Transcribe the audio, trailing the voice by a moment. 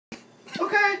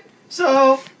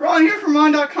So, Ron here from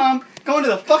Ron.com, going to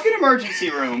the fucking emergency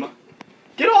room.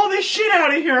 Get all this shit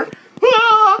out of here.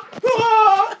 Ah!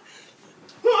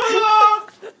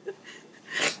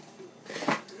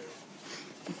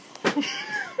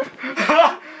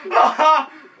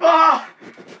 Ah!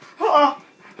 Ah!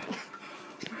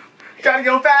 Gotta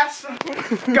go fast.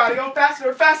 Gotta go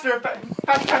faster, faster,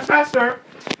 faster.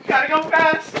 Gotta go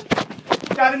fast.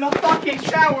 Got in the fucking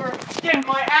shower. Getting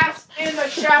my ass in the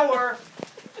shower.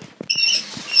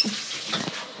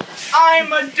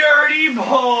 I'm a dirty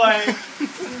boy.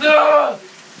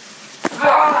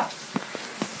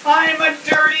 I'm a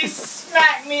dirty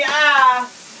smack me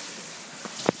ass.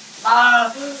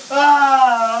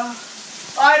 I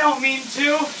don't mean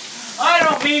to. I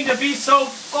don't mean to be so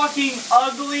fucking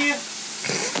ugly.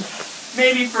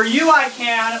 Maybe for you I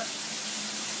can.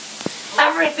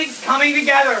 Everything's coming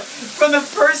together. From the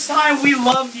first time we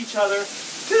loved each other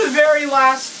to the very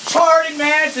last charted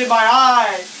minutes in my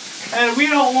eye. And we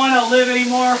don't want to live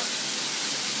anymore.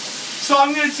 So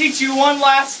I'm going to teach you one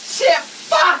last tip.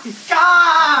 Fuck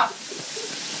off!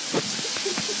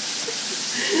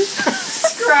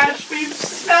 Scratch me,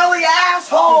 smelly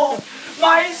asshole!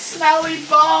 My smelly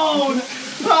bone!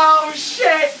 Oh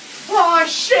shit! Oh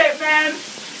shit, man!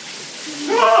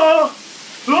 Oh!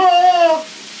 Oh!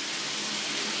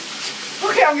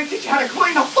 Okay, I'm gonna teach you how to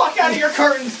clean the fuck out of your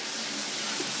curtains!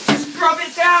 Scrub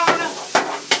it down!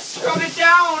 Scrub it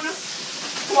down!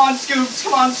 Come on, Scoops!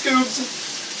 Come on,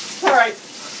 Scoops! Alright,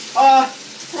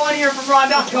 Ron here from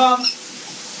Ron.com.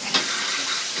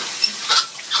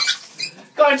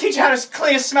 Gonna teach you how to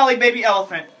clean a smelly baby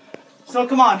elephant. So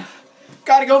come on.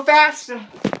 Gotta go fast.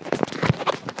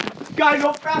 Gotta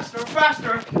go faster,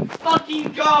 faster.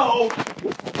 Fucking go.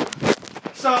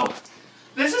 So,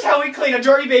 this is how we clean a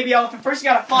dirty baby elephant. First you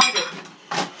gotta find it.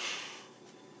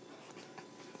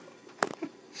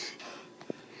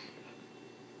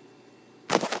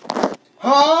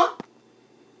 Huh?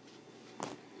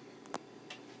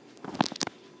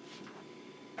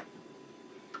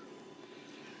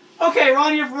 Okay,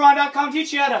 Ron here from Ron.com,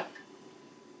 teach you how to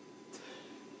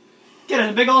get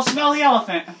a big old smelly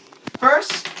elephant.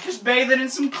 First, just bathe it in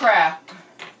some crap.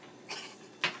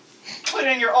 Put it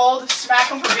in your old,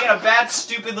 smack him for being a bad,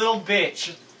 stupid little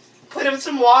bitch. Put him in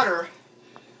some water.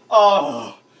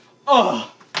 Oh.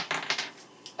 Oh.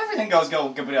 Everything goes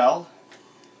well.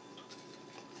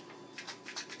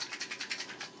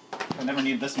 I never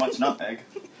need this much nutmeg.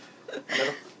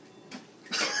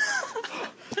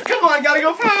 Come on, gotta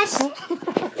go fast.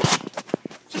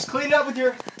 Just clean it up with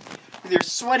your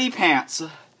sweaty pants.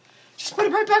 Just put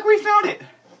it right back where you found it.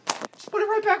 Just put it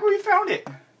right back where you found it.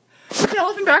 Put the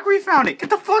elephant back where you found it.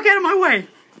 Get the fuck out of my way.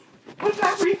 Put it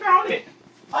back where you found it.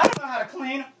 I don't know how to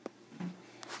clean. I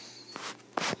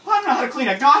don't know how to clean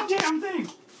a goddamn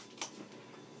thing.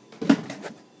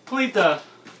 We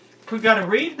gotta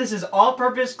read. This is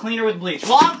all-purpose cleaner with bleach.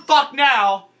 Well, I'm fucked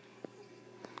now.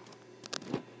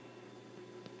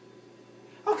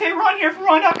 Okay, Ron here from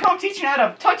Ron.com teaching how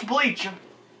to touch bleach.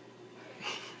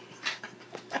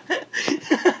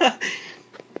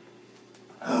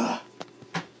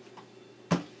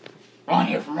 Ron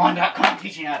here from Ron.com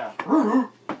teaching how to...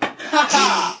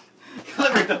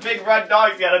 Look at the big red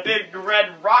dog's got a big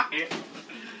red rocket.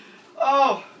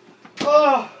 Oh.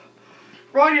 Oh.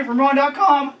 Ron here from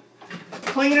Ron.com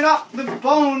cleaning up the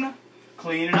bone.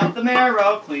 Cleaning up the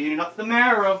marrow. Cleaning up the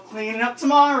marrow. Cleaning up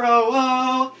tomorrow.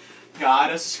 Oh.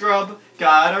 Gotta scrub,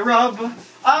 gotta rub,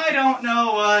 I don't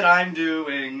know what I'm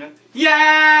doing.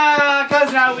 Yeah,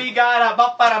 cause now we got a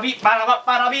bop-ba-da-beep,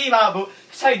 ba-da-bop-ba-da-bee-ba-boo.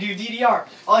 That's how you do DDR.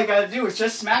 All you gotta do is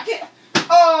just smack it.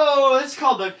 Oh, this is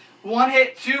called the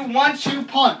one-hit, 2-1-2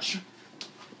 punch.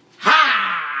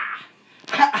 Ha!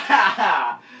 Ha ha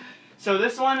ha! So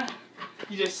this one,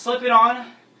 you just slip it on.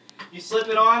 You slip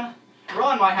it on.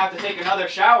 Ron might have to take another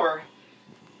shower.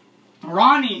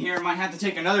 Ronnie here might have to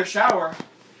take another shower.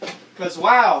 Because,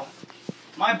 wow,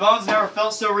 my bones never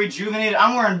felt so rejuvenated.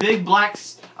 I'm wearing big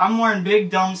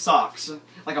dumb socks.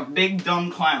 Like a big dumb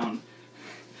clown.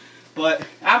 But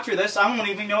after this, I won't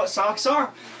even know what socks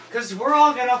are. Because we're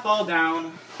all gonna fall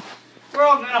down. We're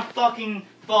all gonna fucking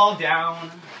fall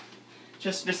down.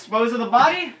 Just dispose of the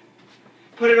body.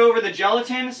 Put it over the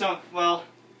gelatin. So, well,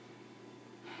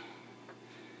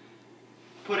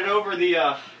 put it over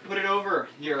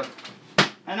your,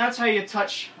 and that's how you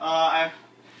touch, I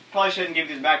probably shouldn't give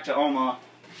these back to Oma.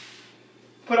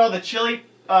 Put all the chili,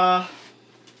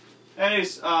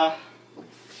 anyways,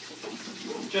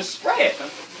 just spray it.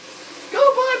 Go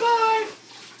bye-bye!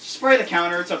 Spray the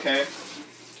counter, it's okay.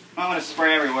 I want to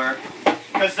spray everywhere.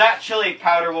 Because that chili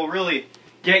powder will really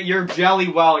get your jelly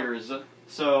wellers.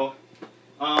 So,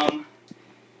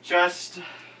 just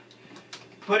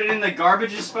put it in the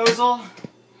garbage disposal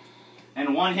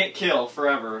and one hit kill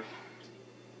forever.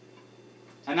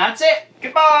 And that's it.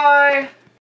 Goodbye!